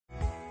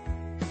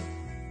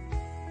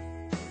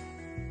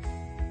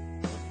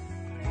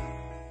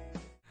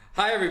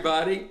Hi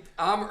everybody,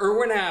 I'm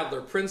Erwin Adler,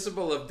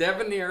 principal of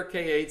Devonair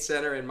K-8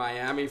 Center in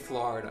Miami,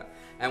 Florida.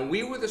 And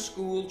we were the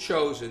school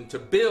chosen to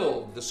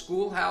build the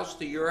Schoolhouse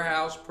to Your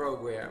House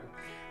program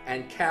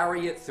and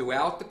carry it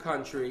throughout the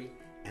country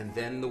and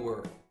then the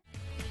world.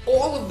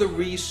 All of the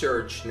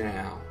research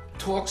now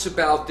talks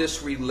about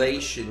this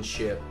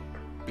relationship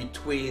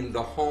between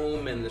the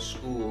home and the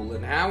school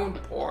and how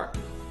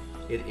important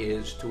it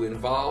is to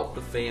involve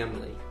the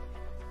family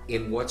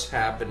in what's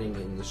happening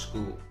in the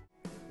school.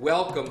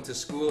 Welcome to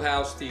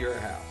Schoolhouse to Your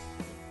House.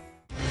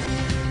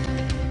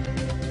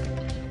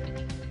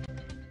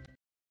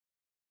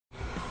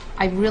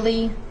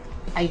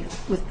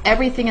 With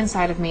everything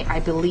inside of me,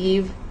 I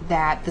believe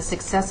that the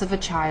success of a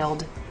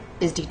child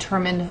is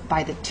determined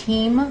by the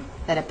team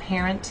that a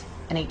parent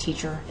and a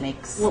teacher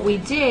makes. What we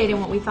did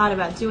and what we thought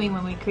about doing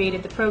when we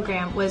created the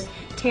program was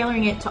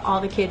tailoring it to all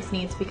the kids'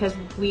 needs, because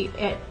we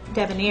at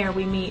Devonair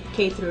we meet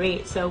K through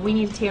 8, so we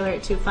need to tailor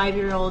it to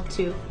 5-year-old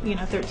to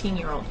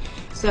 13-year-old.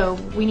 So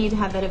we need to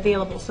have that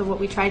available. So what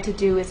we tried to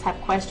do is have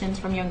questions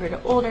from younger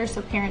to older,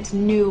 so parents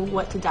knew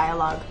what to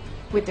dialogue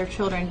with their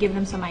children, give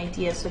them some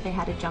ideas so they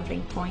had a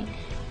jumping point,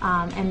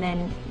 and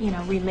then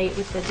relate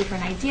with the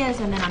different ideas.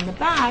 And then on the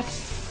back,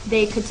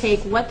 they could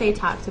take what they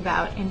talked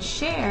about and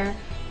share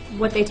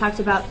what they talked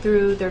about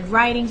through their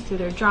writings, through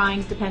their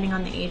drawings, depending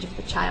on the age of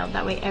the child.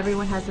 That way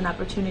everyone has an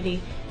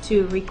opportunity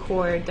to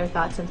record their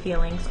thoughts and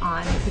feelings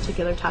on a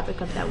particular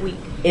topic of that week.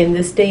 In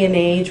this day and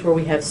age where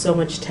we have so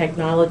much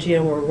technology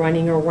and we're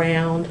running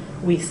around,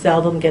 we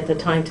seldom get the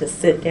time to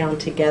sit down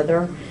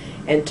together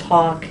and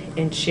talk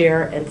and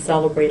share and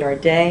celebrate our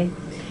day.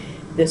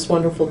 This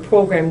wonderful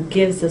program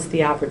gives us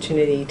the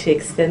opportunity to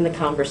extend the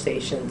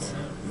conversations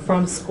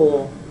from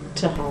school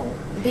to home.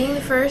 Being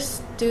the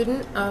first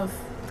student of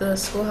the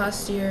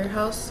Schoolhouse to Your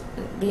House,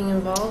 being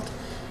involved,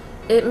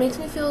 it makes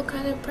me feel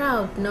kind of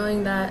proud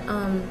knowing that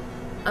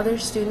other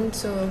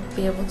students will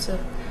be able to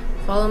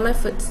follow my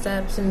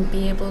footsteps and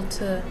be able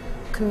to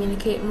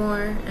communicate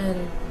more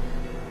and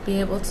be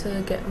able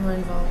to get more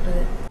involved with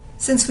it.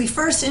 Since we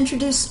first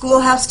introduced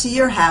Schoolhouse to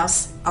Your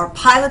House, our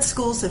pilot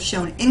schools have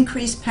shown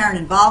increased parent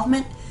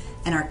involvement,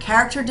 and our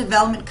character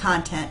development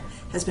content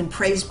has been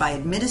praised by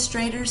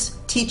administrators,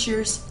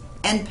 teachers,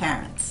 and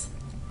parents.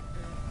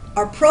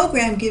 Our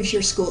program gives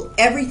your school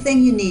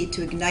everything you need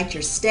to ignite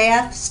your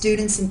staff,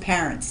 students, and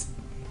parents.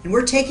 And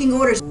we're taking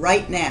orders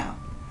right now.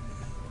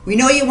 We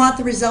know you want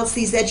the results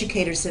these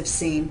educators have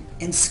seen,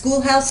 and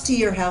Schoolhouse to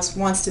Your House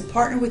wants to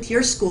partner with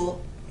your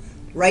school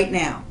right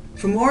now.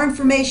 For more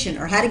information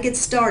or how to get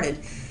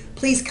started,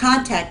 please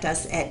contact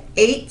us at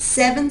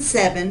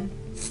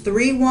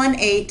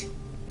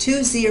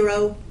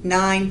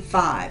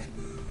 877-318-2095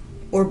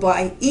 or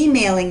by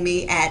emailing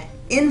me at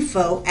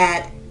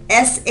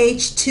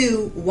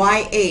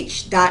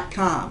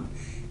info@sh2YH.com.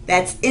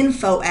 That's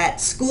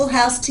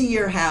info@schoolhouse to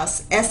your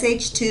house,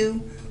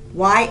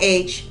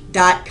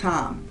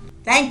 sh2yh.com.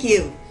 Thank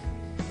you.